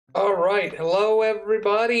All right, hello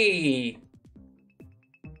everybody.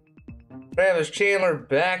 Travis Chandler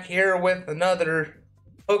back here with another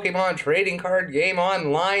Pokemon trading card game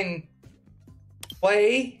online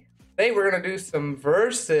play. Today we're gonna do some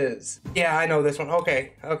verses. Yeah, I know this one.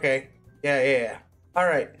 Okay. Yeah. All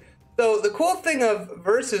right. So the cool thing of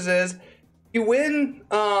verses is you win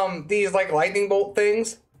these like lightning bolt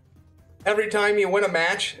things every time you win a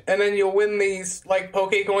match, and then you'll win these like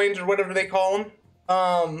Poke coins or whatever they call them.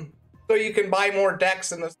 So you can buy more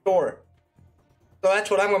decks in the store. So that's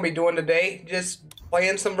what I'm going to be doing today, just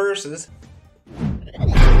playing some verses.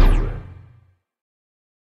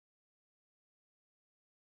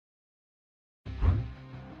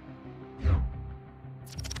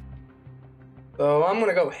 So I'm going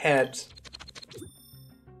to go heads.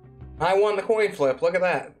 I won the coin flip, look at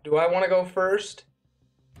that. Do I want to go first?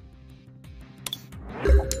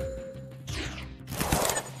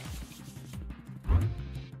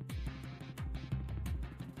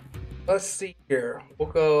 Let's see here. We'll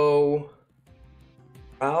go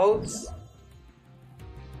Clouds.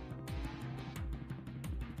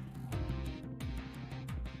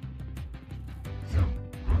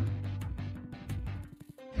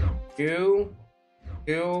 Two.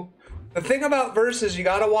 The thing about verses, you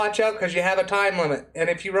gotta watch out because you have a time limit. And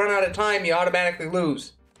if you run out of time, you automatically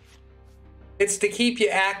lose. It's to keep you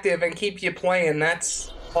active and keep you playing.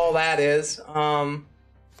 That's all that is.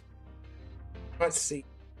 Let's see.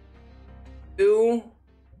 Two.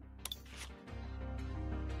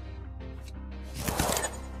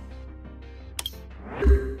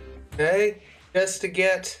 Okay, just to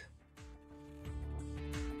get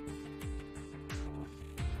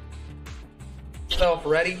myself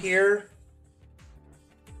ready here.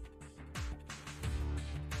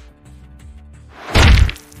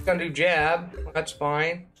 Gonna do jab. That's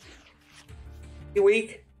fine. He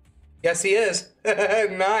weak? Yes, he is.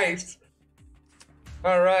 Nice.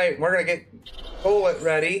 All right, we're gonna get Golett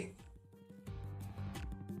ready.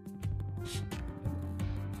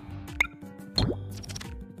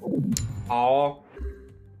 Aw.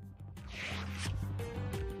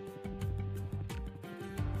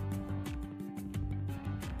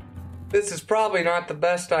 This is probably not the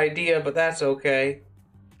best idea, but that's okay.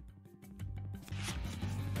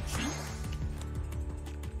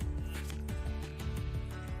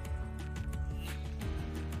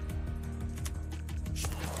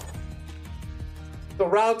 So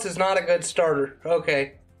routes is not a good starter.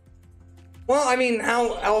 Okay. Well, I mean,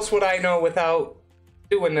 how else would I know without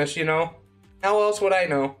doing this, you know? How else would I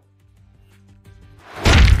know?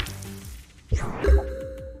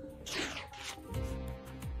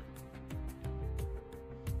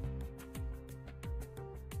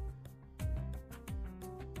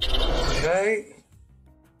 Okay.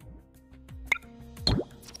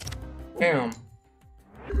 Damn.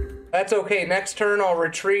 That's okay. Next turn I'll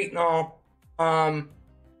retreat and I'll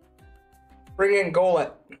bring in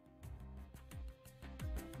Golett.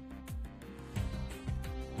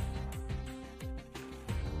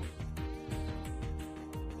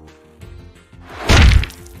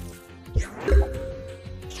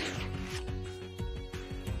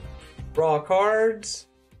 Draw cards.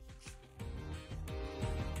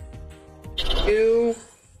 Two.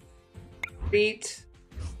 Feet.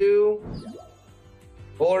 Two.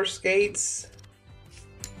 Roller skates.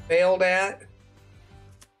 Failed at.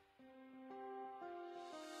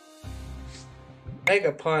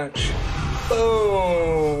 Mega punch.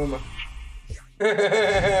 Boom.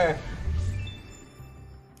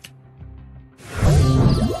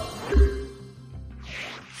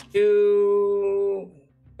 Two.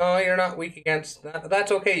 Oh, you're not weak against that.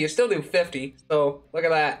 That's okay. You still do 50. So look at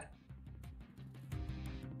that.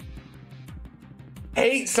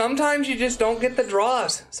 Hey, sometimes you just don't get the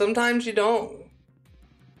draws. Sometimes you don't.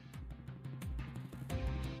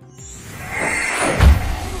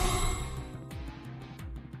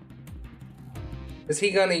 Is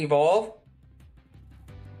he gonna evolve?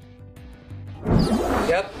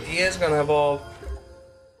 Yep, he is gonna evolve.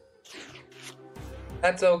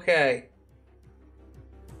 That's okay.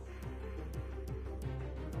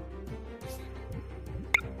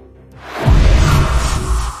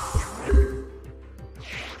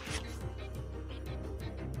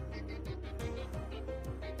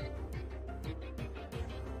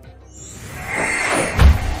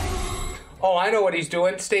 Oh, I know what he's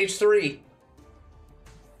doing. Stage 3.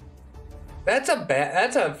 That's a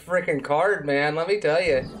freaking card, man. Let me tell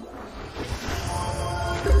you.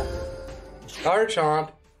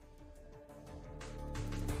 Garchomp.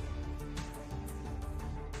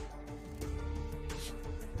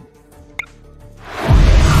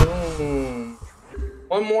 Boom.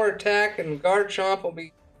 One more attack and Garchomp will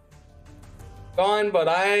be gone, but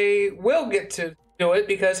I will get to do it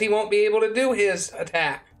because he won't be able to do his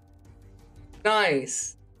attack.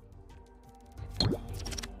 Nice.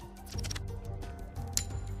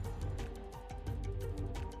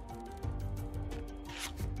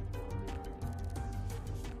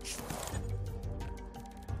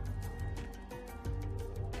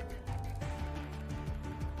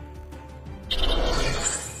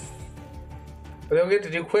 But they'll get to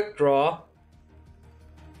do quick draw.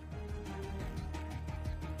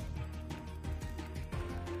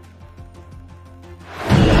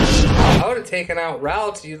 I would have taken out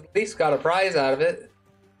routes. You at least got a prize out of it.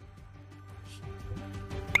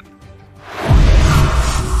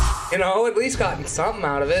 You know, at least gotten something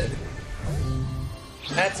out of it.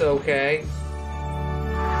 That's okay.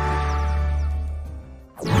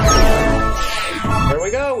 There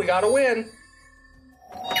we go. We got a win.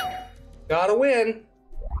 Got a win.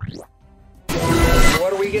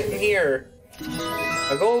 What are we getting here?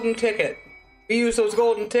 A golden ticket. We use those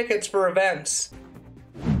golden tickets for events.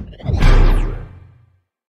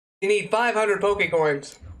 You need 500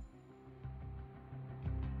 Pokecoins.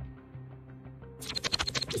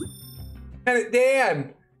 Lieutenant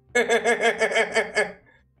Dan!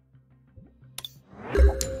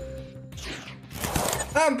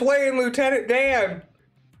 I'm playing Lieutenant Dan!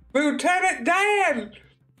 Lieutenant Dan!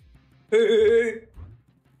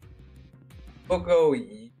 We'll go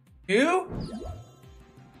you.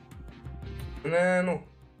 And then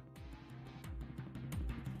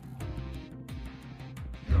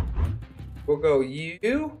we'll go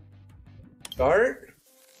you. Start.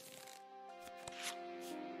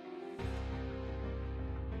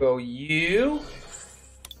 Go you.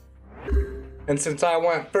 And since I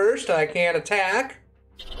went first, I can't attack.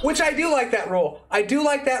 Which I do like that rule. I do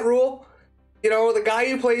like that rule. You know, the guy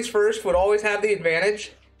who plays first would always have the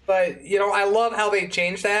advantage. But, you know, I love how they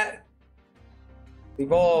changed that.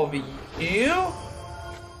 Evolve you.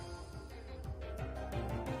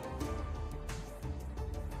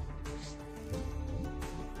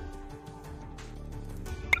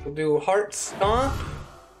 We'll do Heart Stomp.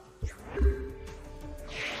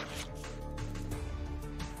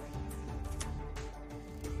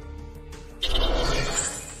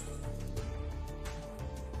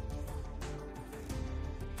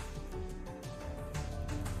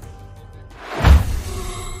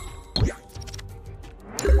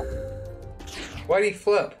 Why'd he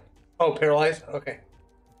flip? Oh, paralyzed? Okay.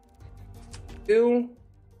 You.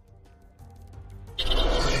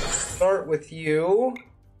 Start with you.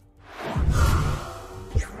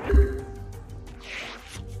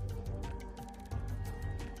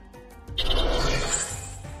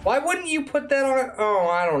 Why wouldn't you put that on it? Oh,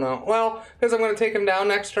 I don't know. Well, because I'm going to take him down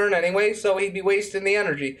next turn anyway, so he'd be wasting the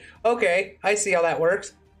energy. Okay, I see how that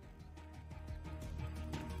works.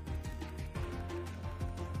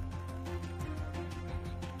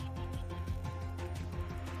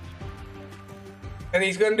 And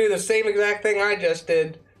he's going to do the same exact thing I just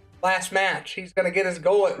did last match. He's going to get his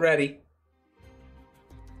Golett ready.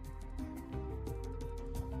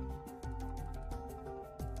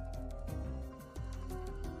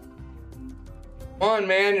 Come on,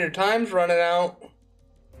 man. Your time's running out.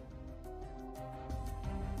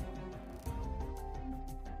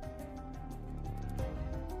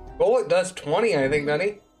 Golett does 20, I think, doesn't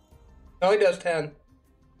he? No, he does 10.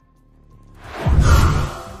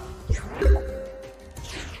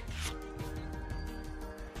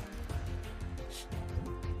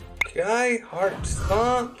 Guy, Heart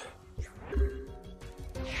Stomp.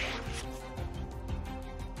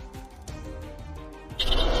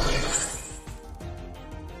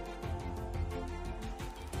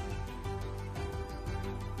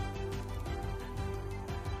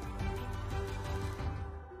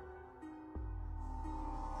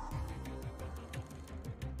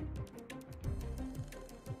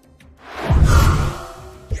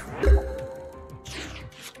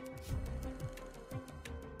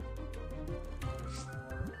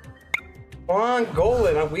 Come on,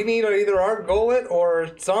 Golett. We need either our Golett or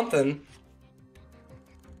something.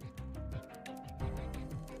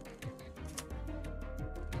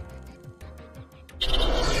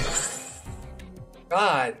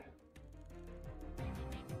 God.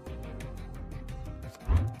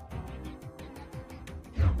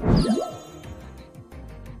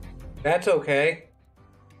 That's okay.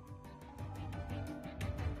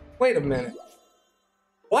 Wait a minute.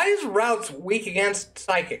 Why is Routes weak against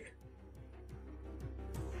Psychic?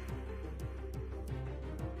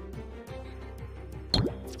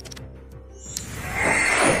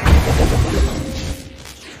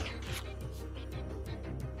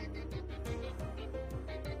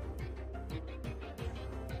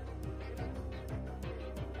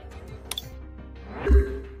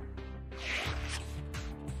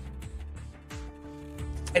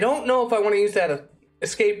 I don't know if I want to use that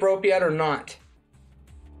escape rope yet or not.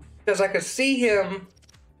 Because I could see him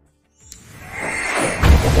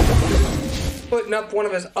putting up one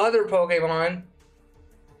of his other Pokemon.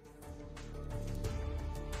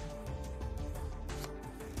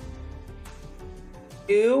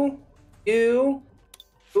 You.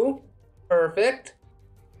 Perfect.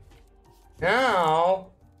 Now,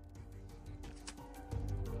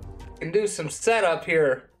 I can do some setup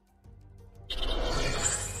here.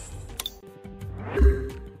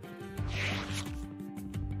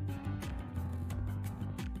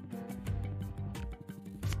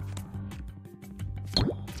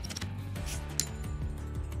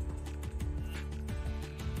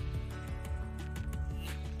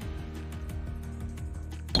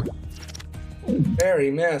 There,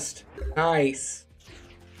 he missed. Nice.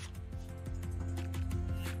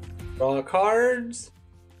 Draw cards.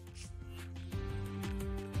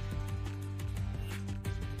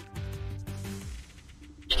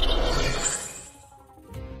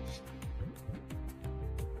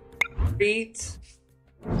 Beat.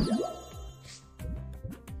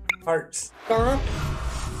 Heart Stomp.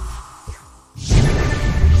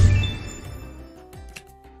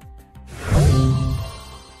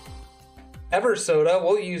 Eversoda,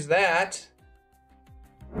 we'll use that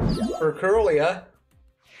for Kirlia.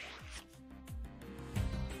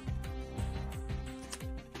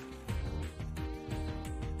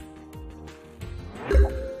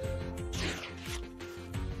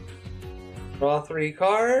 Draw 3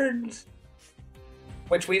 cards,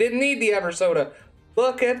 which we didn't need the Eversoda.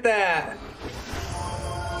 Look at that.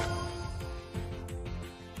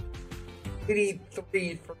 We need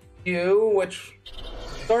 3 for you, which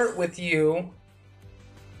start with you.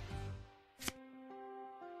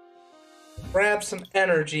 Grab some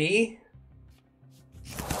energy.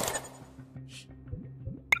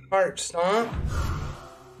 Heart Stomp.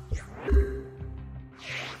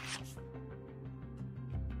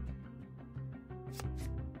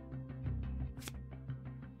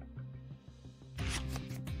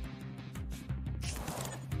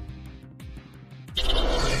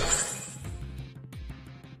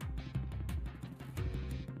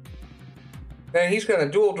 Then he's gonna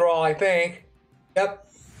dual draw, I think. Yep.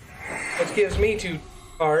 Which gives me 2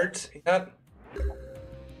 cards. Yep.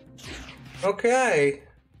 Okay.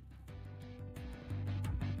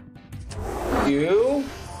 You.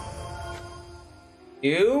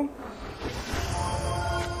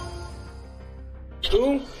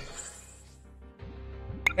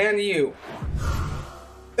 And you.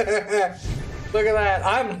 Look at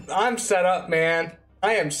that. I'm set up, man.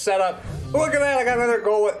 I am set up. Look at that. I got another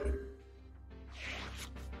Golett.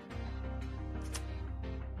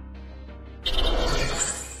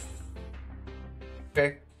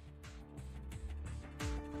 Okay.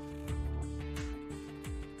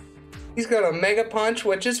 He's got a Mega Punch,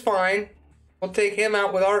 which is fine. We'll take him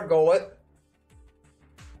out with our Golett.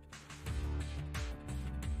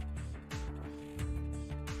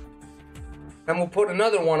 And we'll put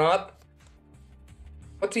another one up.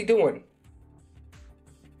 What's he doing?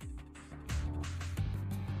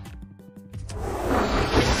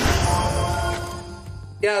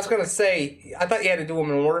 Yeah, I was gonna say, I thought you had to do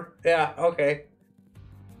them in order. Yeah, okay.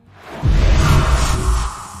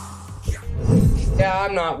 Yeah,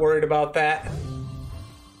 I'm not worried about that.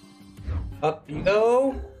 Up you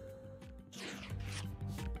go.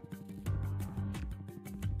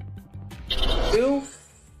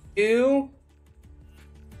 You.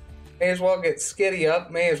 May as well get Skitty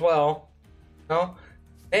up. May as well. No?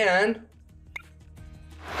 And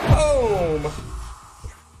boom!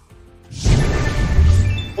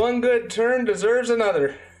 One good turn deserves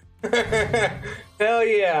another. Hell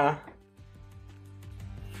yeah.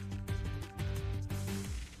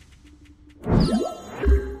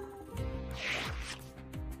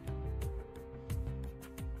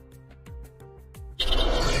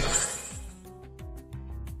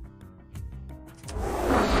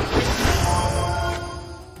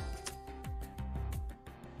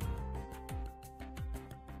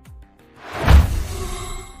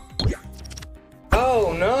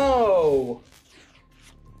 Oh no!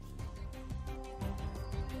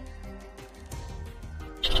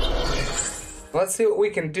 Let's see what we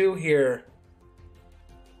can do here.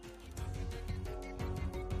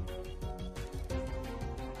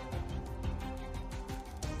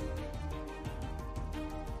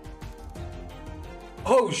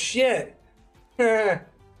 Oh shit!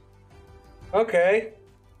 Okay.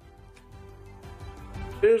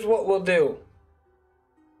 Here's what we'll do.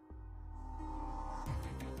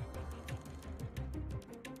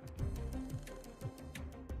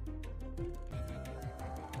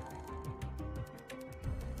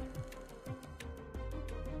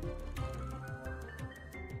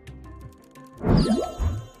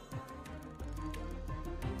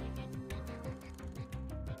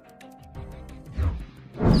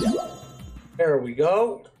 There we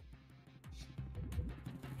go.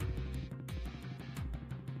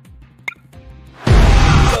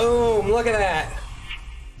 Boom, look at that.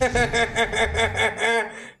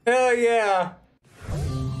 Hell yeah.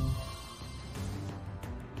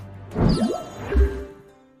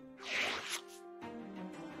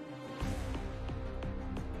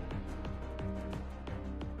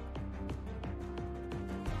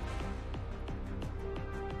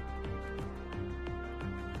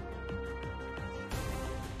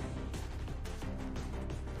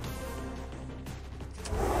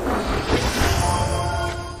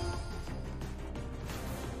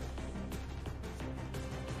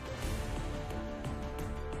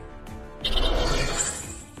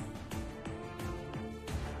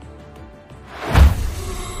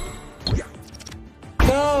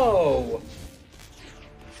 No!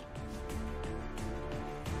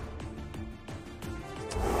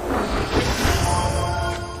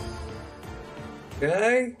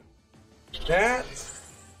 Okay. That.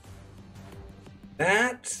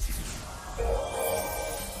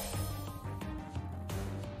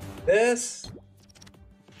 This.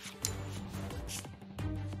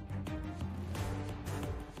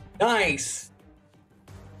 Nice.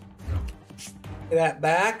 Get that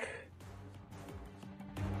back.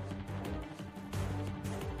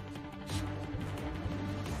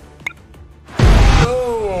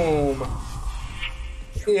 Boom.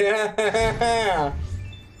 Yeah.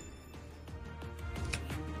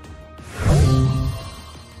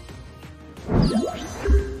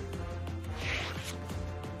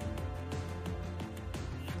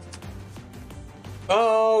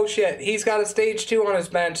 Oh shit, he's got a stage 2 on his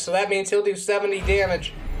bench, so that means he'll do 70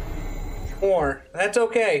 damage more. That's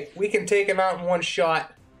okay. We can take him out in one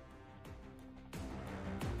shot.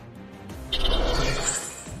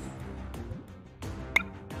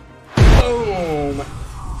 Boom!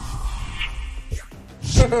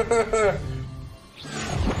 The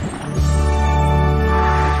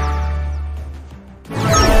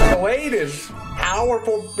Blade is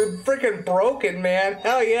powerful, freaking broken, man.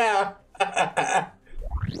 Hell yeah.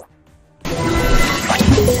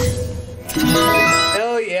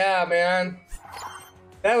 Hell yeah, man.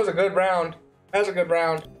 That was a good round. That was a good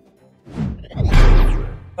round.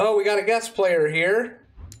 Oh, we got a guest player here.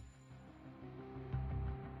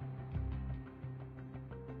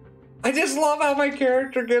 I just love how my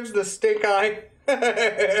character gives the stink eye.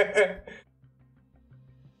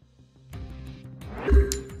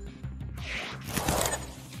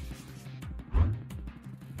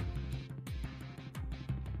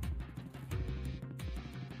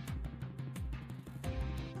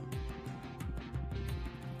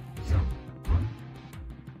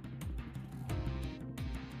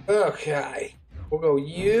 Okay, we'll go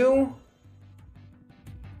you.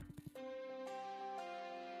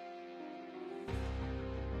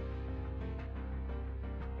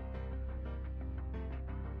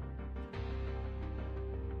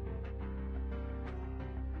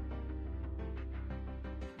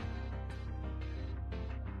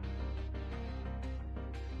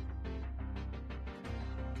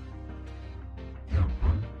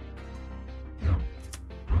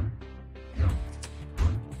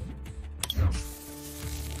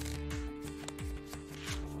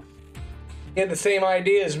 He had the same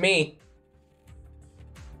idea as me.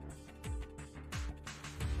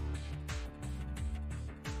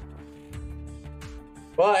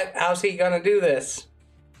 But how's he gonna do this?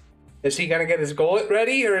 Is he gonna get his gullet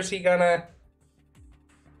ready, or is he gonna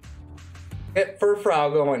get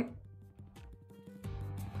Furfrou going?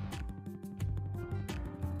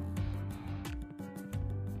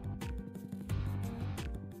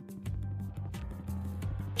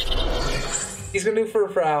 He's gonna do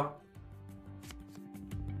Furfrou.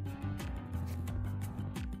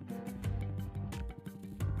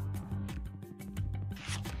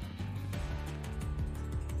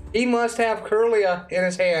 He must have Kirlia in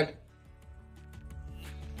his hand.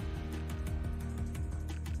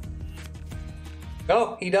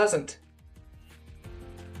 No, he doesn't.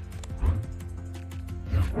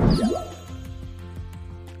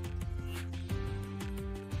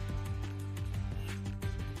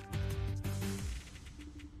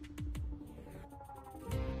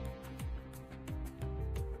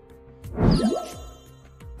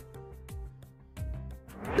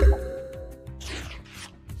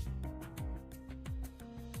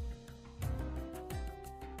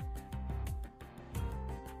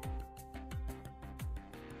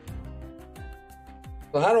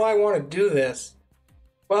 So how do I want to do this?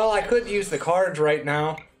 Well, I could use the cards right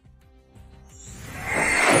now.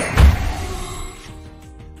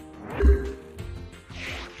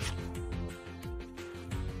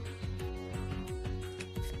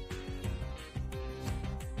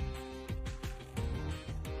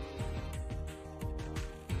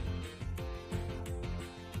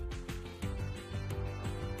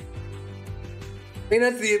 mean,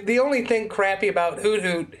 that's the only thing crappy about Hoot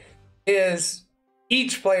Hoot is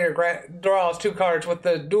each player draws 2 cards with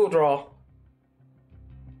the dual draw.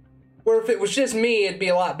 Where if it was just me, it'd be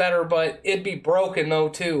a lot better, but it'd be broken though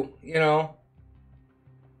too, you know?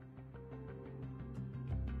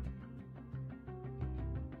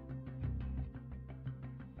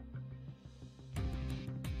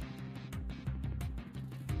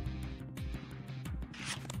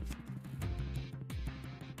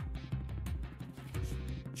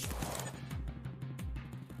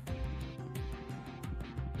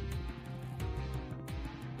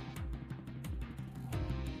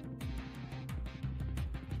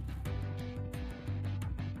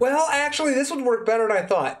 Well, actually, this would work better than I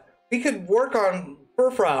thought. We could work on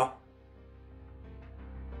Furfrou.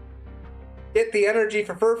 Get the energy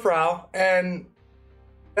for Furfrou, and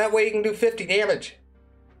that way you can do 50 damage.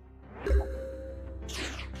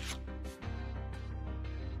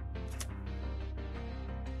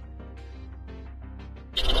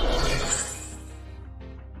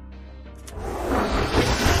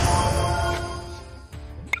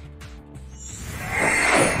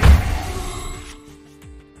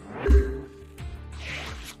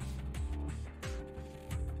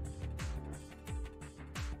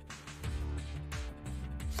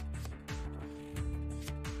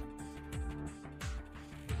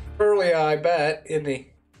 Early, I bet, isn't he?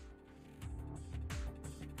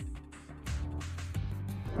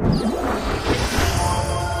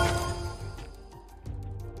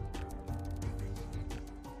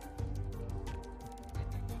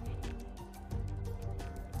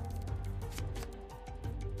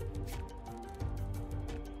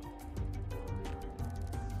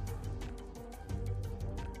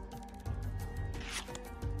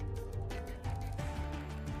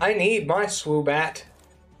 I need my Swoobat.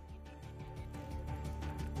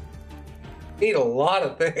 Need a lot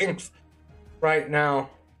of things right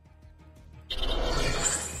now.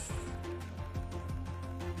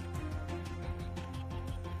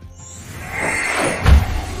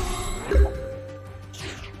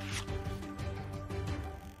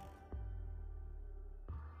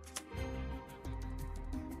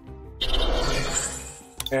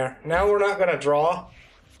 There. Now we're not gonna draw.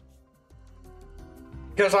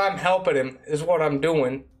 Because I'm helping him, is what I'm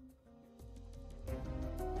doing.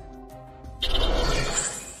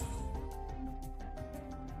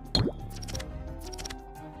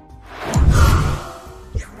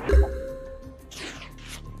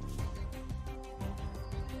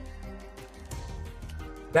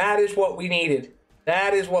 That is what we needed.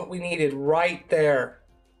 That is what we needed right there.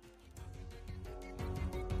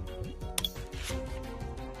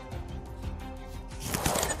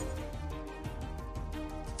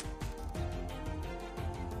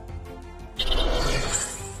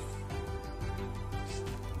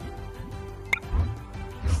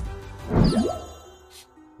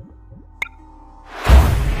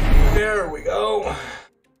 There we go.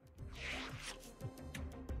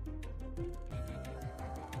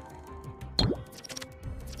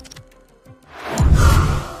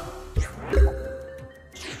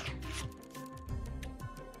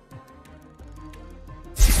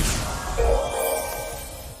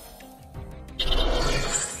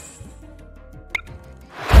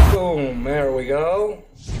 Boom, there we go.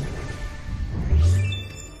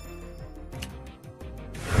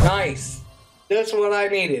 Nice. Just what I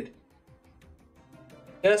needed.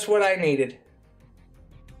 Just what I needed.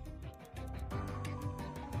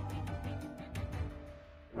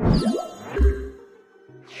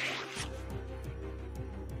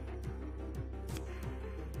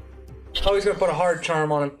 Oh, he's gonna put a hard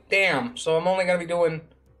charm on him. Damn. So I'm only gonna be doing,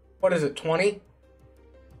 what is it, 20?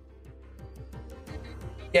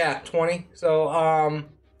 Yeah, 20. So I'll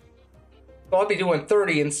be doing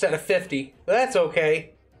 30 instead of 50. But that's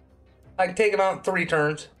okay. I can take him out in 3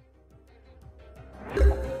 turns.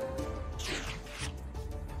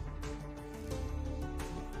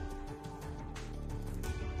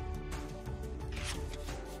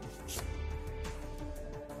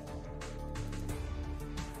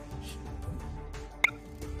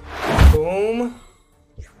 Boom.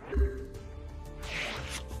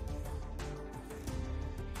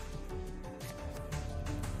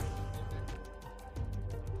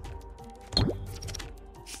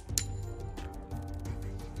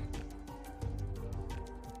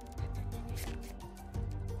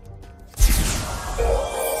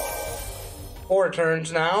 Four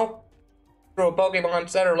turns now. Throw a Pokemon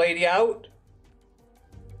Center lady out.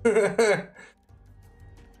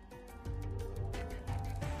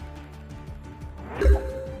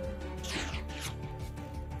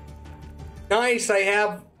 Nice, I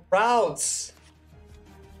have routes.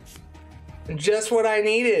 Just what I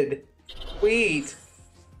needed. Sweet.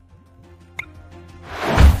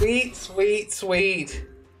 Sweet, sweet, sweet.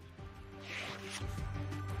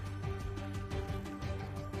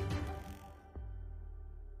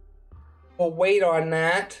 We'll wait on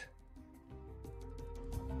that.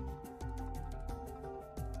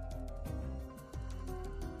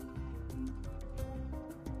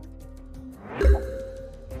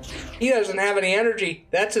 He doesn't have any energy.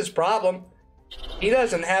 That's his problem. He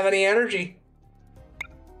doesn't have any energy.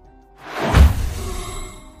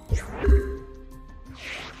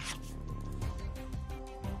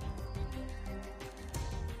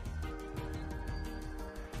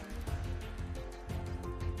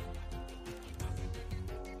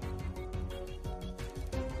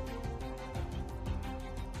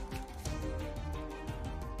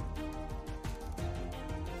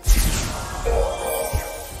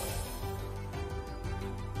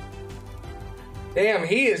 Damn,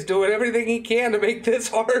 he is doing everything he can to make this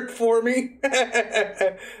hard for me.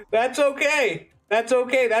 That's okay. That's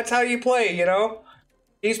okay. That's how you play, you know?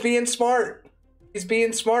 He's being smart. He's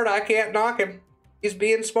being smart. I can't knock him. He's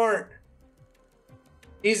being smart.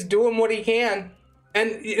 He's doing what he can.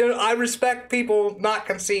 And, you know, I respect people not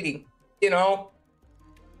conceding, you know?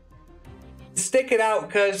 Stick it out,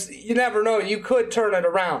 because you never know. You could turn it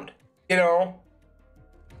around, you know?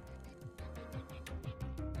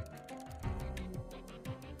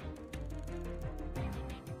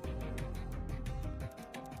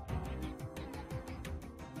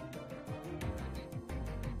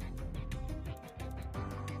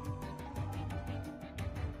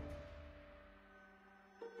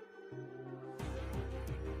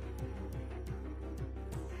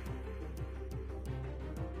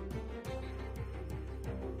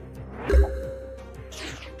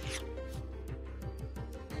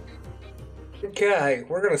 Okay,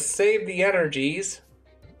 we're gonna save the energies.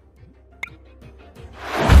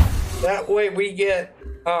 That way we get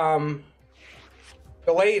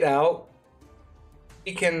delayed out.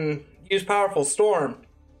 We can use Powerful Storm.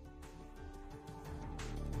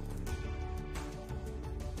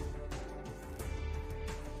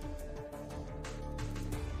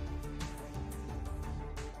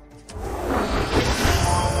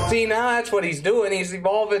 See, now that's what he's doing. He's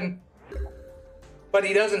evolving. But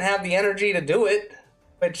he doesn't have the energy to do it,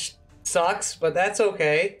 which sucks, but that's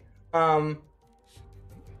okay. There's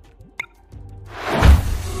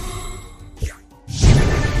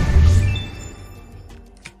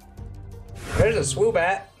a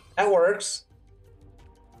Swoobat. That works.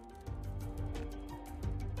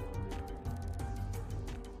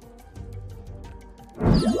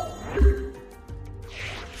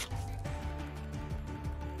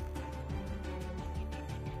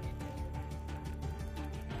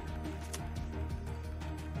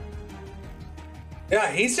 Yeah,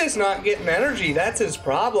 he's just not getting energy. That's his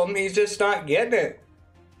problem. He's just not getting it.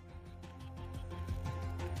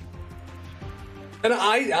 And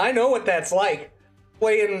I know what that's like.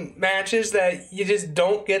 Playing matches that you just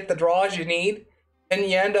don't get the draws you need, and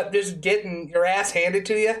you end up just getting your ass handed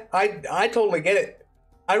to you. I totally get it.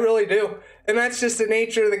 I really do. And that's just the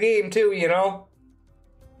nature of the game too, you know?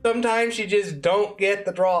 Sometimes you just don't get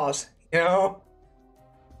the draws, you know?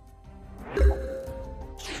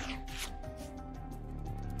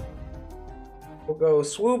 We'll go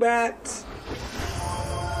Swoobat.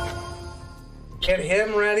 Get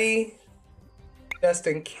him ready. Just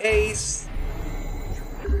in case.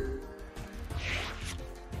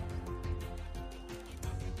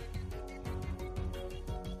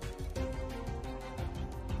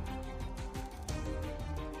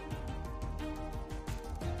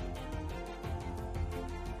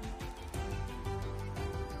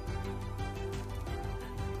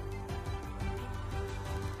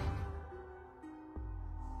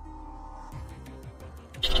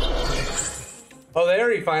 Oh,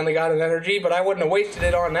 there he finally got his energy, but I wouldn't have wasted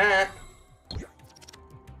it on that.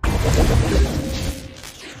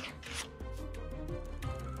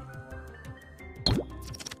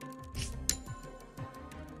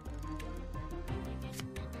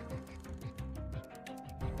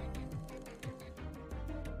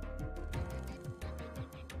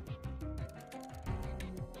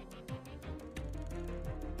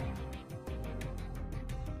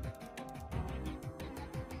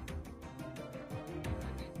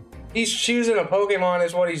 He's choosing a Pokemon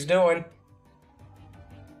is what he's doing.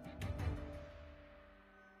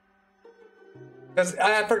 Because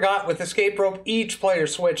I forgot, with Escape Rope, each player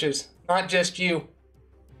switches, not just you.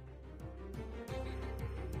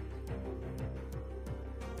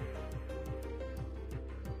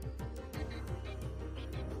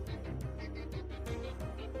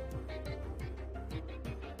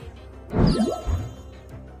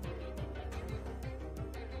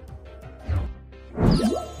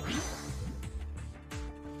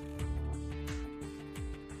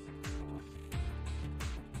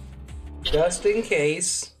 Just in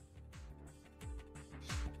case.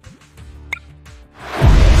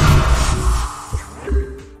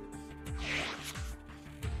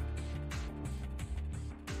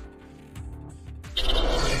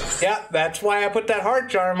 Yeah, that's why I put that heart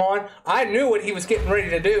charm on. I knew what he was getting ready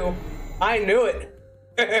to do. I knew it.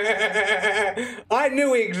 I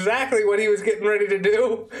knew exactly what he was getting ready to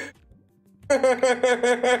do.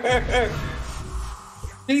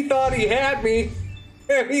 He thought he had me.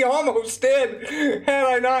 He almost did. Had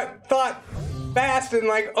I not thought fast and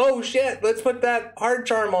like, oh shit, let's put that heart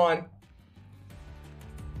charm on.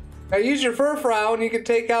 Now use your Furfrou and you can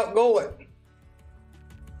take out Golett.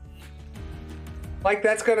 Like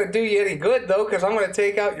that's gonna do you any good though, because I'm gonna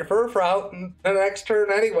take out your Furfrou in the next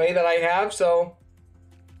turn anyway that I have, so.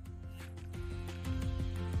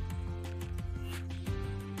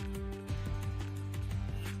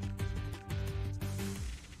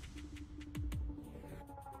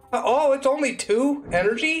 Oh, it's only 2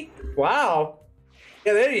 energy? Wow.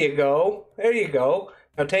 Yeah, there you go. There you go.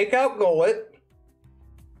 Now take out Golett.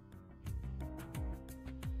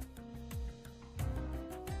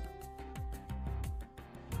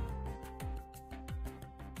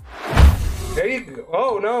 There you go.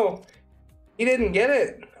 Oh, no. He didn't get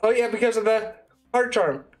it. Oh, yeah, because of the heart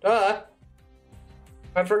charm. Duh.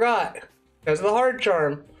 I forgot. Because of the heart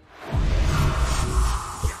charm.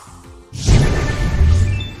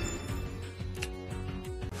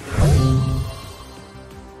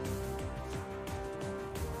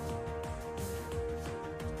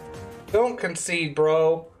 Don't concede,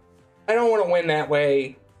 bro. I don't want to win that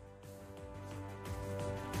way.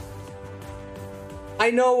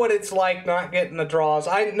 I know what it's like not getting the draws.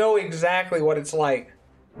 I know exactly what it's like.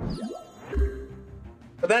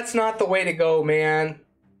 But that's not the way to go, man.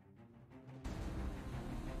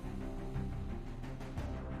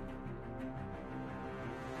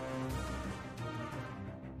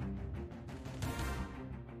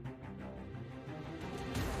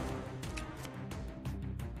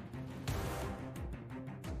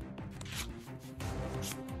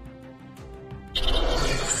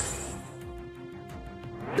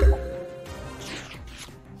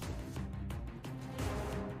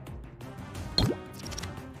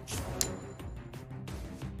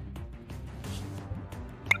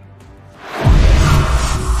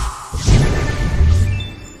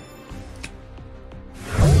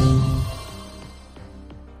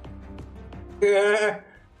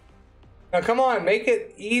 Now come on, make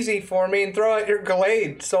it easy for me and throw out your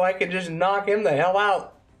Gallade so I can just knock him the hell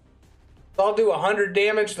out. So I'll do 100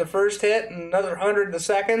 damage the first hit and another 100 the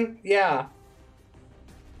second. Yeah.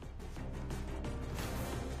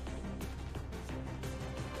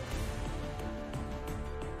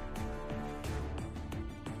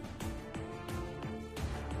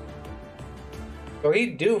 So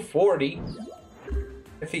he'd do 40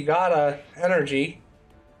 if he got a energy.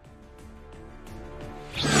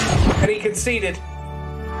 And he conceded.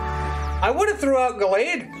 I would have threw out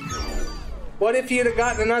Gallade. What if you'd have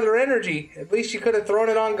gotten another energy? At least you could have thrown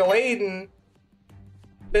it on Gallade and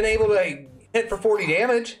been able to hit for 40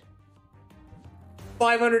 damage.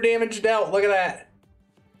 500 damage dealt. Look at that.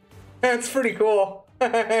 That's pretty cool.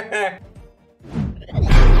 Nice.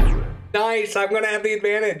 I'm going to have the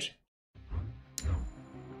advantage.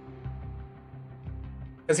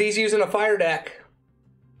 Because he's using a fire deck.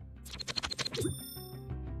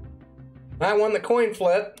 I won the coin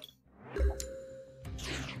flip.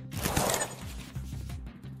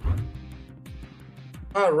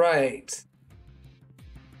 All right.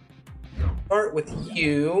 Start with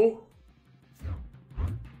you.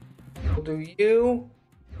 We'll do you.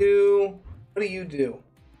 What do you do?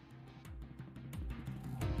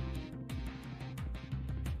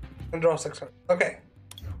 And draw 600. Okay.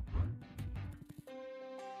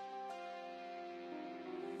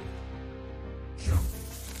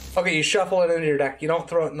 Okay, you shuffle it into your deck. You don't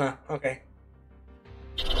throw it in the... Okay.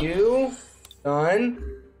 You. Done.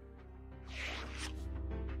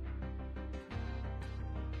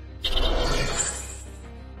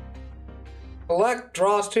 Select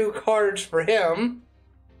draws 2 cards for him.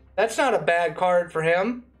 That's not a bad card for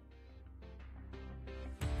him.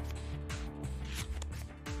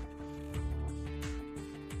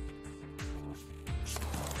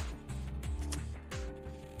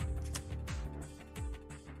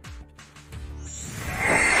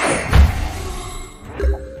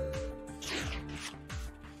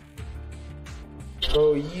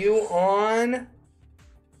 So you on.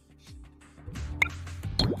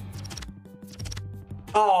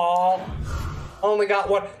 Oh, only got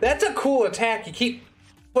one. That's a cool attack. You keep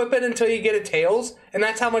flipping until you get a tails, and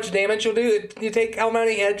that's how much damage you'll do. You take how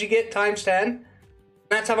many heads you get times 10.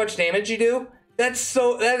 That's how much damage you do. That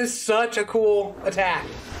is such a cool attack.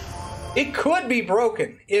 It could be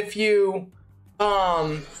broken if you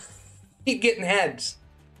keep getting heads.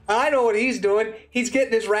 I know what he's doing. He's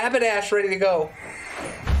getting his Rapidash ready to go.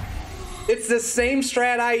 It's the same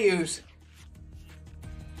strat I use.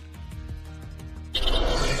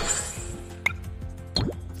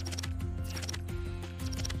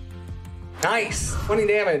 Nice. 20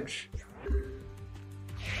 damage.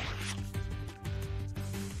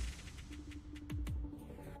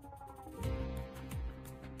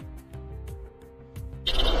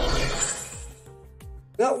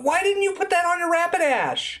 Now, why didn't you put that on your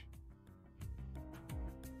Rapidash?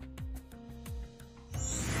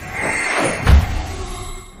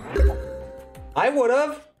 I would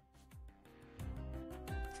have.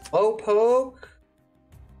 Low poke.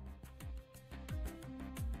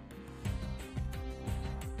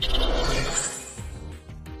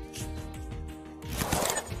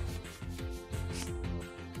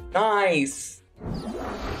 Nice.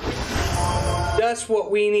 Just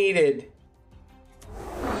what we needed.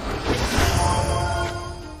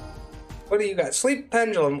 What do you got? Sleep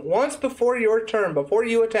Pendulum. Once before your turn, before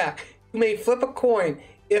you attack, you may flip a coin.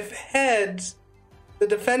 If heads, the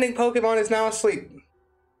defending Pokemon is now asleep.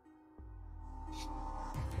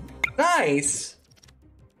 Nice.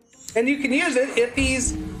 And you can use it if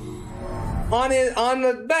he's on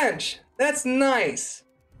the bench. That's nice.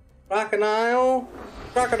 Crocodile,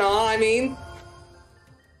 I mean.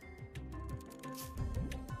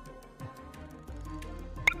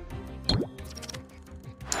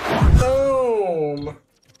 Boom.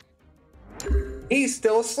 He's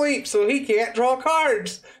still asleep, so he can't draw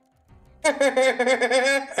cards.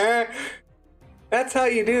 That's how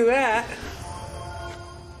you do that.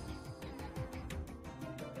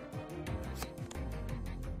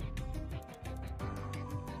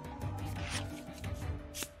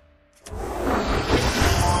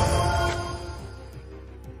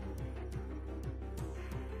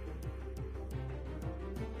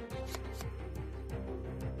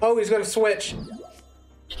 Oh, he's gonna switch.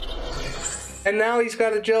 And now he's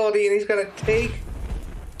got agility and he's gonna take.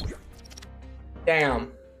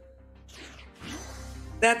 Damn.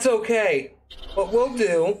 That's okay. What we'll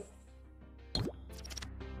do,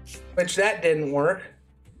 which that didn't work.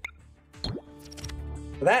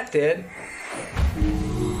 That did.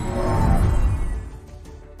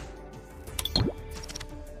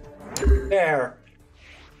 There.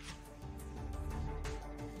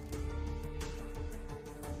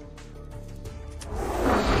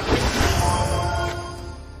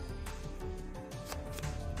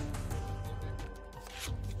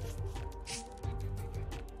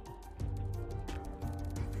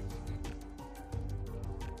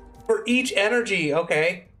 For each energy,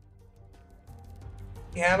 okay.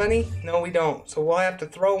 You have any? No, we don't. So we'll have to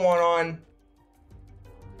throw one on.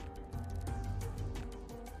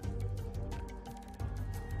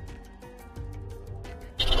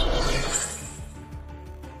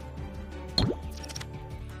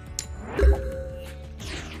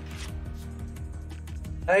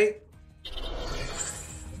 Hey.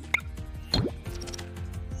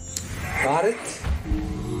 Got it.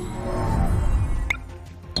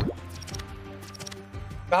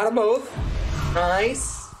 Got them both.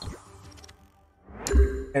 Nice.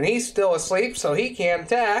 And he's still asleep, so he can't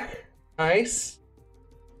attack. Nice.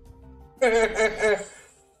 I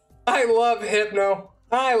love Hypno.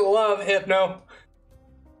 I love Hypno.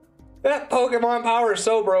 That Pokemon power is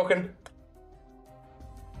so broken.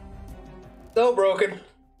 So broken.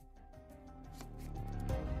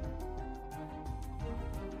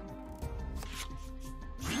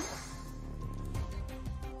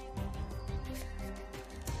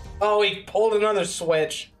 Oh, he pulled another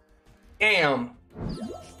switch. Damn.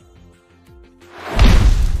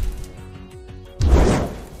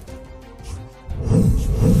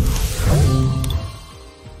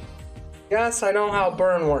 Yes, I know how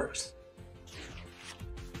burn works.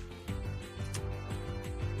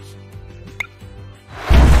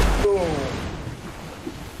 Boom.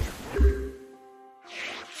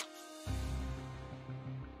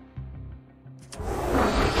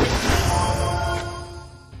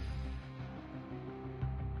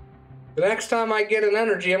 The next time I get an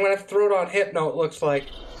energy, I'm gonna have to throw it on Hypno, it looks like.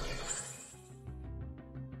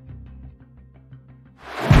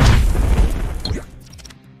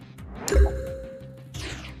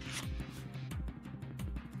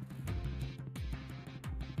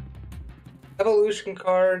 Evolution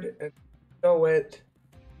card and show it.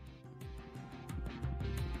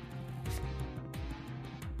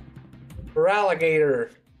 For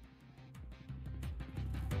alligator.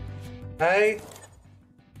 Okay.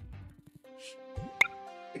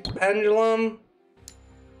 Pendulum.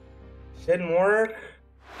 Didn't work.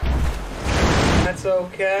 That's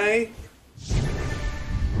okay.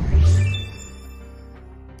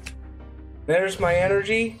 There's my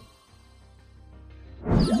energy.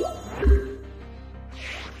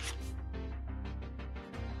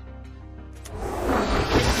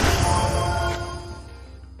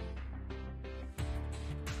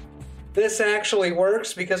 This actually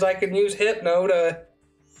works because I can use Hypno to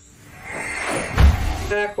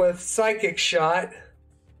attack with Psychic Shot.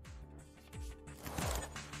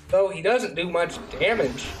 Though he doesn't do much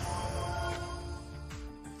damage.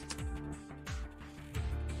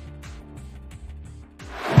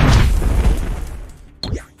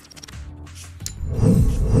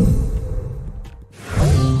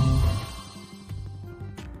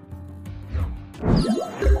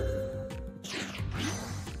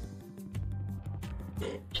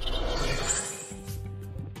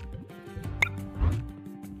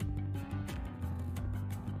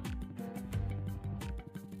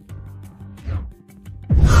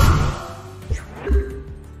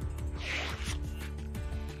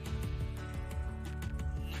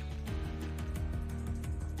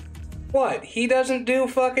 What? He doesn't do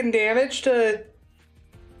fucking damage to...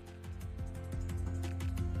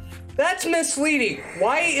 That's misleading.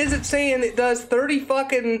 Why is it saying it does 30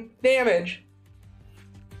 fucking damage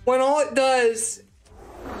when all it does...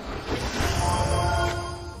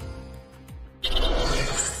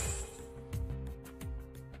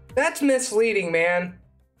 That's misleading, man.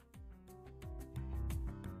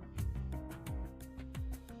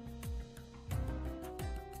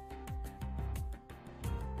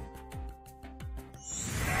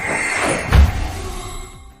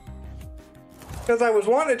 Because I was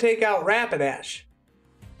wanting to take out Rapidash.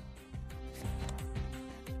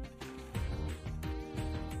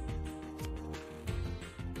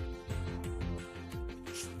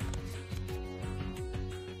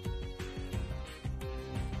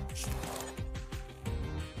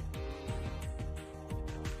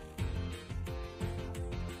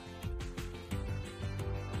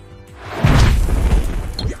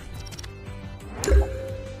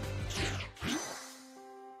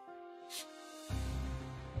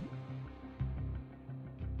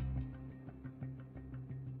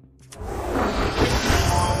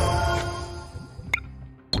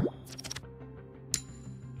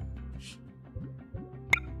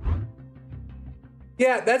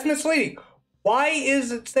 Yeah, that's misleading. Why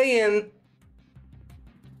is it saying...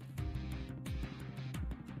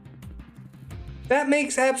 That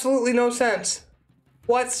makes absolutely no sense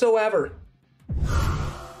whatsoever.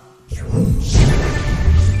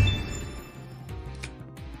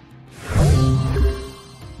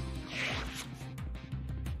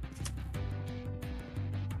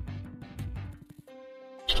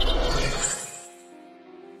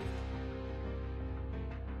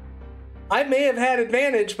 I may have had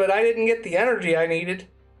advantage, but I didn't get the energy I needed.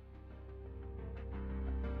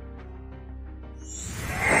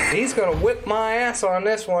 He's gonna whip my ass on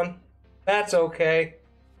this one. That's okay.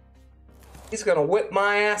 He's gonna whip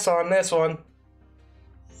my ass on this one.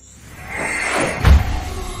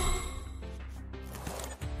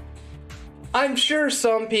 I'm sure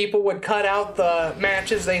some people would cut out the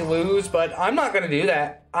matches they lose, but I'm not gonna do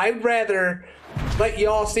that. I'd rather let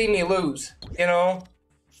y'all see me lose, you know?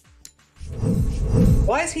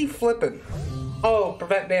 Why is he flipping? Oh,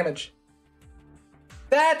 prevent damage.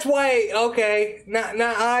 That's why, okay.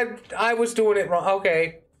 I was doing it wrong,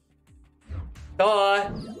 okay. Duh.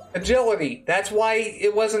 Agility. That's why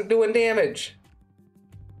it wasn't doing damage.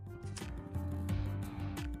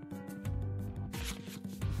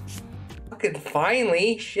 Fucking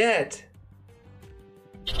finally, shit.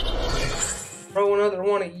 Throw another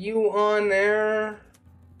one of you on there.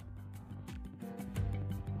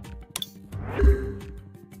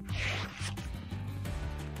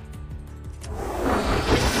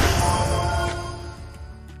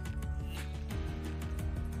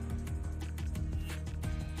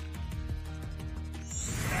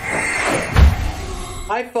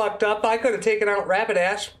 I fucked up. I could have taken out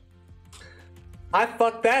Rapidash. I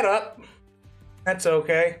fucked that up. That's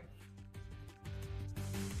okay.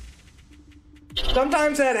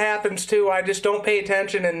 Sometimes that happens too. I just don't pay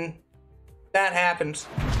attention and that happens.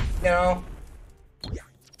 You know?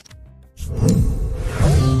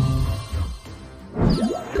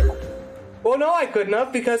 Well, no, I couldn't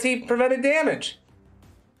have because he prevented damage.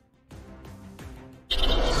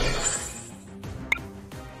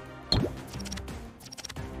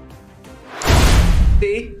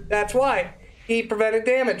 See? That's why. he prevented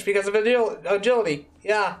damage because of agility.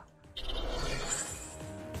 Yeah.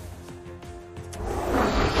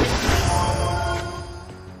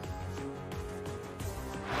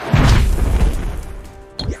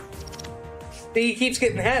 See, he keeps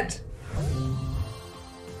getting heads.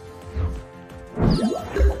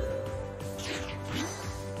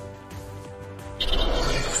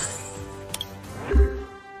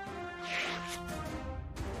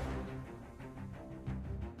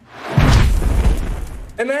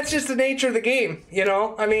 And that's just the nature of the game, you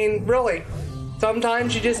know? I mean, really.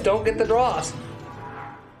 Sometimes you just don't get the draws.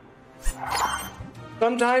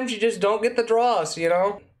 Sometimes you just don't get the draws, you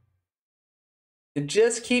know? You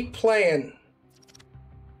just keep playing.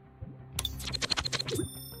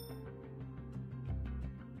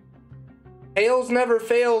 Tails never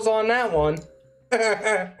fails on that one.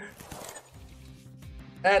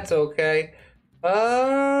 That's okay.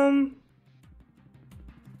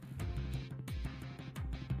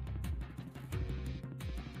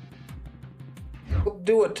 We'll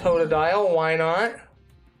do a Totodile, why not?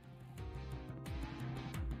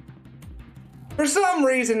 For some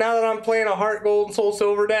reason, now that I'm playing a Heart Gold and Soul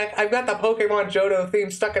Silver deck, I've got the Pokemon Johto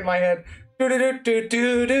theme stuck in my head.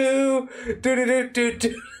 Do-do-do-do-do-do,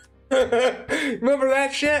 do-do-do-do-do. Remember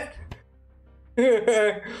that shit?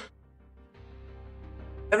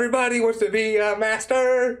 Everybody wants to be a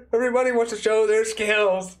master. Everybody wants to show their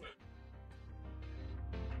skills.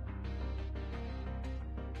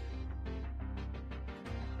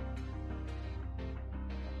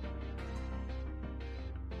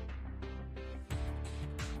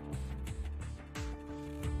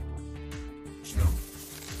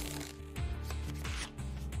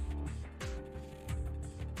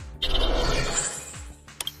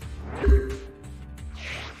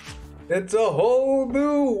 It's a whole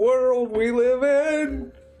new world we live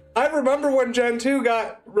in. I remember when Gen 2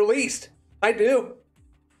 got released. I do.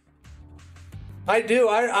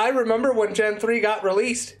 I remember when Gen 3 got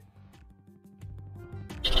released.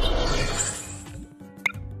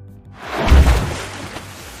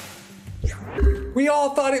 We all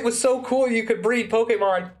thought it was so cool you could breed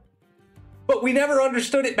Pokemon. But we never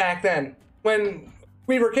understood it back then. When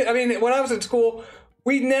we were kids, I mean, when I was in school,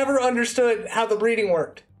 we never understood how the breeding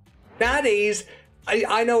worked. Nowadays,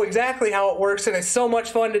 I know exactly how it works, and it's so much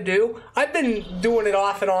fun to do. I've been doing it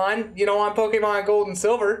off and on, you know, on Pokemon Gold and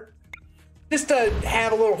Silver. Just to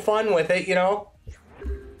have a little fun with it, you know.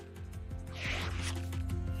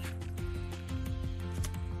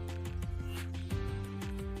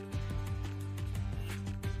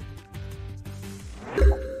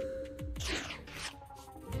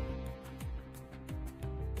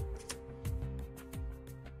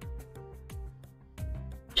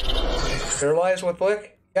 Paralyzed with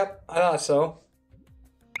Lick? Yep, I thought so.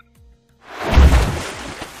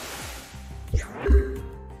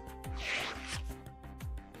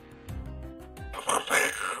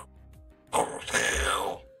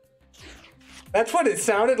 That's what it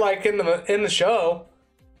sounded like in the show.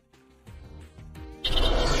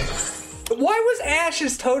 Why was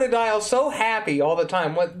Ash's Totodile so happy all the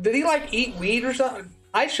time? What, did he like eat weed or something?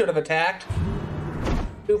 I should have attacked.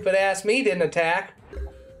 Stupid ass me didn't attack.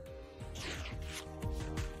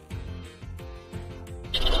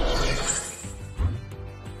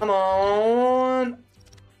 Come on.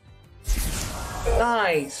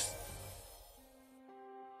 Nice.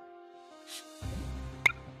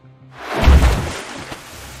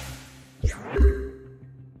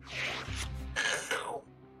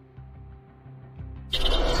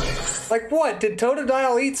 Like what? Did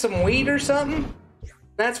Totodile eat some weed or something?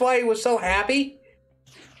 That's why he was so happy?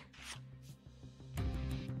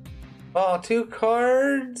 Oh, 2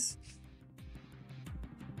 cards.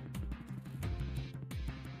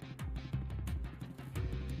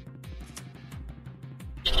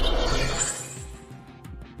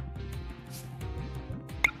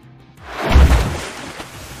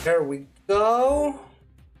 There we go.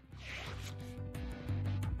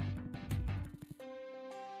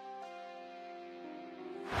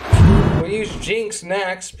 We'll use Jinx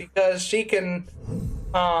next because she can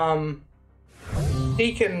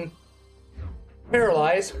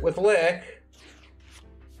paralyze with Lick.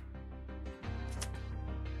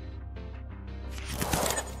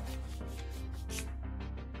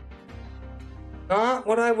 Not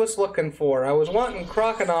what I was looking for. I was wanting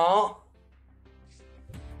Crocodile.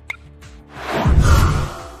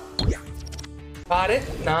 Got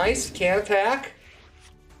it. Nice. Can't attack.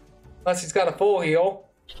 Unless he's got a full heal.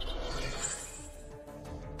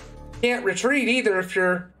 Can't retreat either if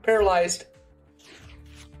you're paralyzed.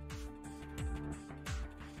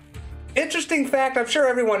 Interesting fact, I'm sure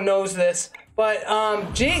everyone knows this, but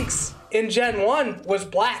Jinx in Gen 1 was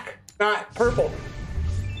black, not purple.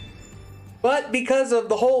 But because of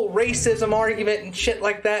the whole racism argument and shit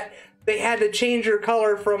like that, they had to change her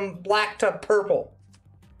color from black to purple.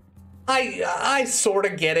 I sort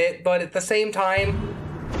of get it, but at the same time,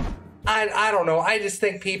 I don't know. I just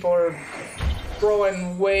think people are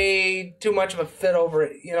throwing way too much of a fit over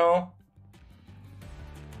it, you know?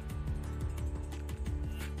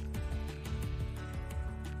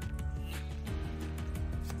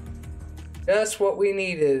 Just what we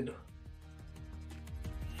needed.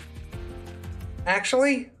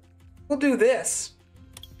 Actually, we'll do this.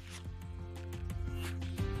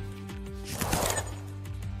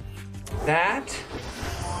 That.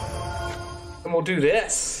 And we'll do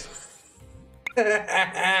this.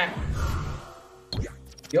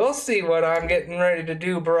 You'll see what I'm getting ready to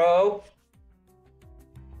do, bro.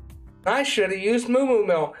 I should have used Moo Moo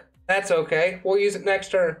Milk. That's okay. We'll use it next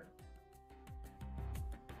turn.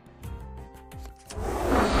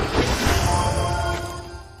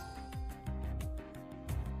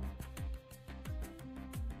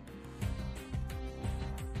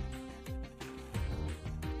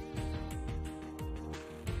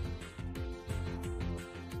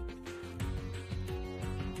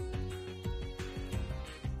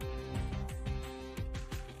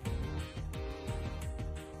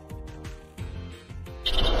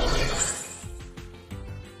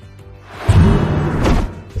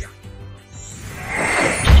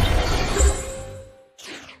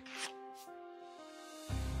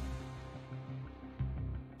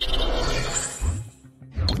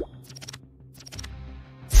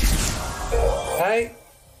 Right?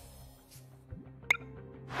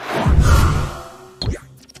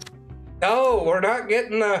 No, we're not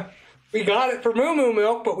getting the... We got it for Moo Moo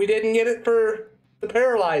Milk, but we didn't get it for the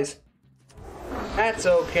Paralyze. That's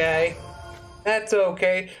okay. That's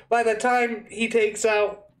okay. By the time he takes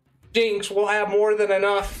out Jinx, we'll have more than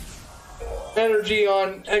enough energy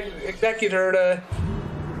on Executor to...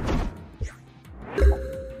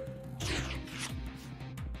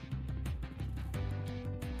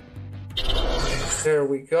 There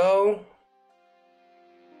we go.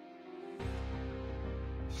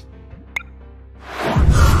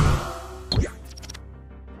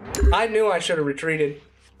 I knew I should have retreated.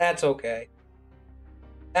 That's okay.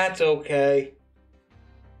 That's okay.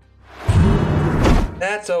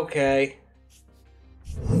 That's okay.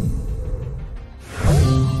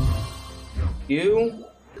 You.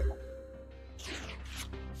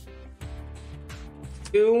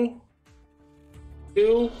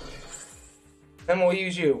 Then we'll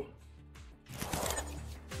use you.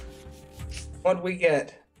 What'd we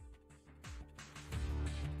get?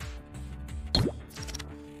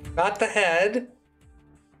 Got the head.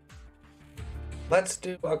 Let's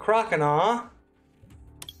do a Croconaw.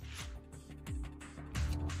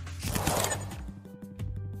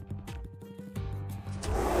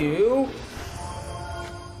 You.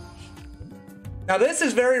 Now this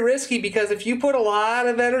is very risky because if you put a lot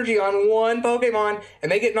of energy on one Pokemon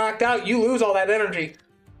and they get knocked out, you lose all that energy.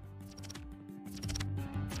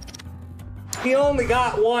 He only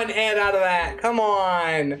got one head out of that. Come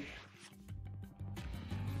on.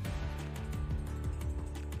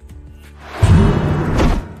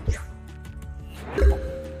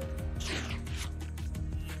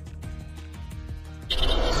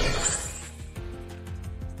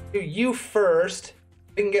 Do you first.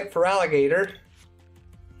 We can get Feraligatr.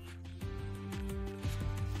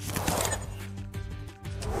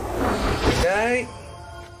 Okay.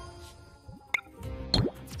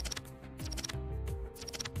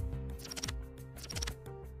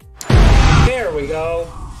 There we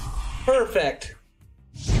go. Perfect.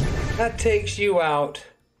 That takes you out.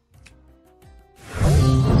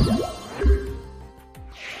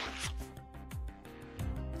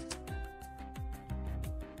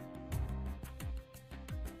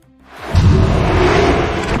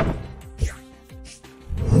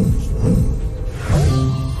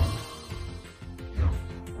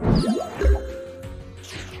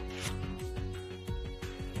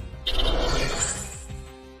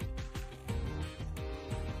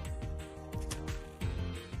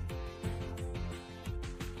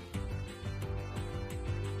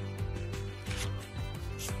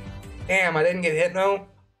 Damn, I didn't get hit, no?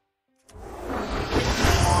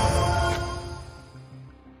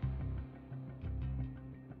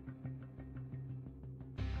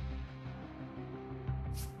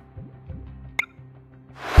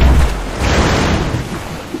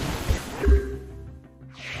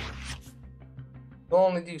 We'll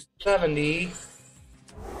only do 70.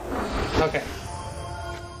 Okay.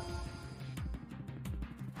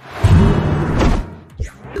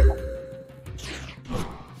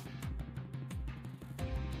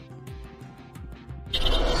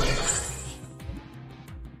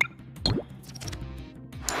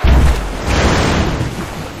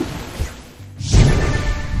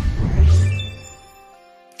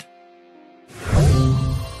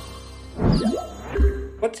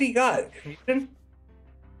 What's he got? Confusion?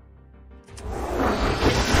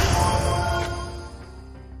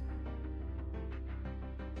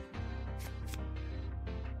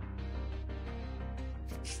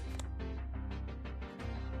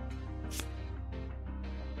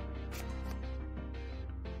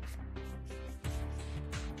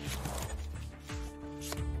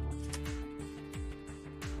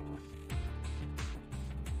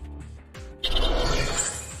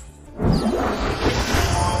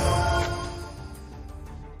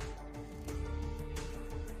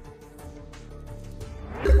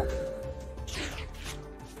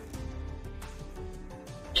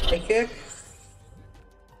 Psychic.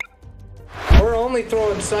 We're only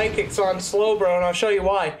throwing psychics on Slowbro, and I'll show you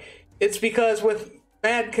why. It's because with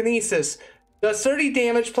Mad Kinesis, does 30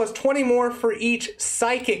 damage plus 20 more for each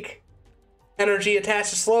psychic energy attached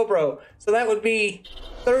to Slowbro. So that would be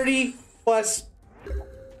 30 plus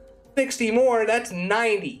 60 more. That's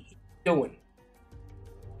 90 doing.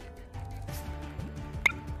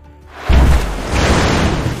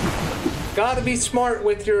 Gotta be smart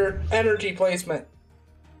with your energy placement.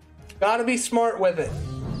 Gotta be smart with it.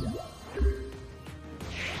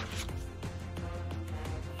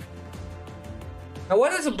 Now what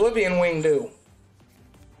does Oblivion Wing do?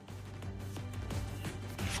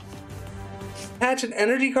 Attach an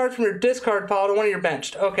energy card from your discard pile to one of your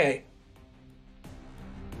benched. Okay.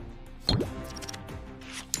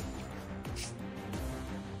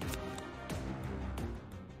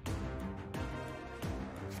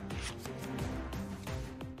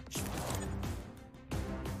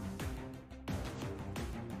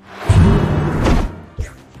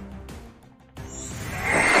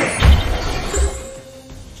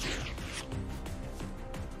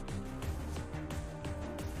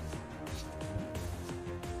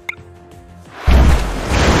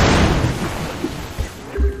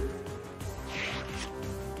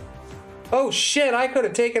 Oh shit, I could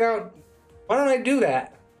have taken out... Why don't I do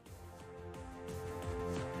that?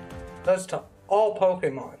 Does to all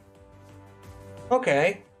Pokemon.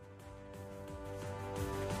 Okay.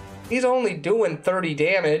 He's only doing 30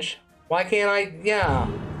 damage. Why can't I... Yeah.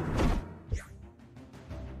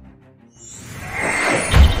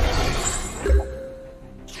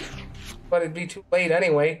 But it'd be too late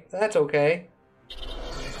anyway. That's okay.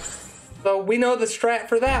 So we know the strat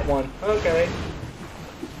for that one. Okay.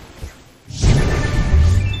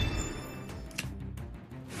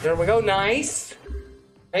 There we go. Nice.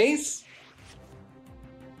 Nice.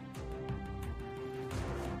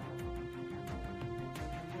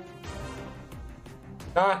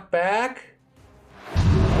 Knock back.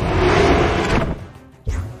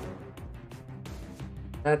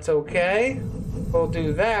 That's okay. We'll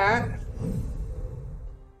do that.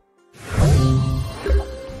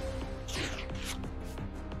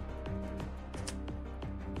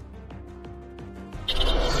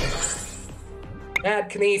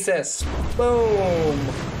 Mad Kinesis. Boom.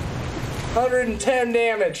 110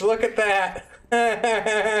 damage. Look at that.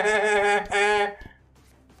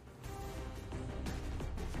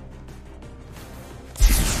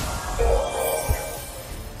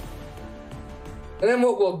 And then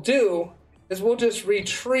what we'll do is we'll just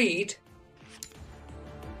retreat,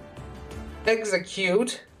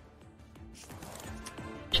 execute,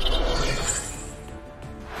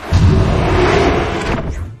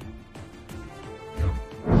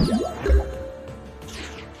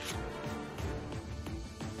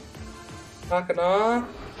 knocking off.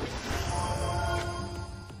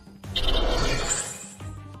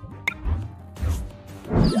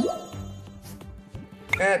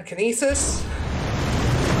 Mad Kinesis.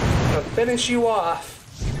 To finish you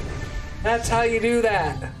off. That's how you do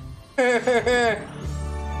that.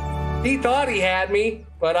 He thought he had me,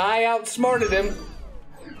 but I outsmarted him.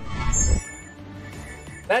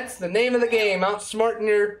 That's the name of the game, outsmarting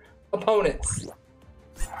your opponents.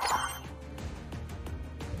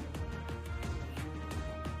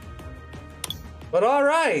 But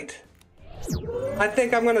alright. I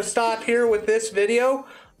think I'm gonna stop here with this video.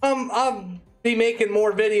 I'll be making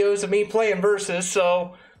more videos of me playing Versus,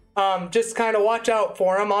 so just kind of watch out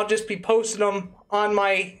for them. I'll just be posting them on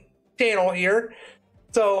my channel here.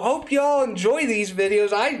 So hope y'all enjoy these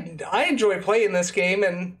videos. I enjoy playing this game,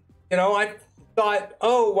 and you know, I thought,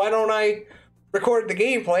 oh, why don't I record the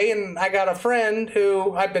gameplay? And I got a friend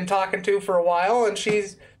who I've been talking to for a while, and she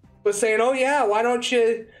was saying, oh yeah, why don't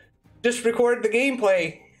you just record the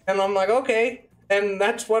gameplay? And I'm like, okay. And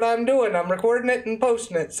that's what I'm doing. I'm recording it and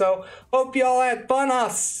posting it. So hope y'all had fun. I'll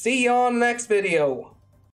see you on the next video.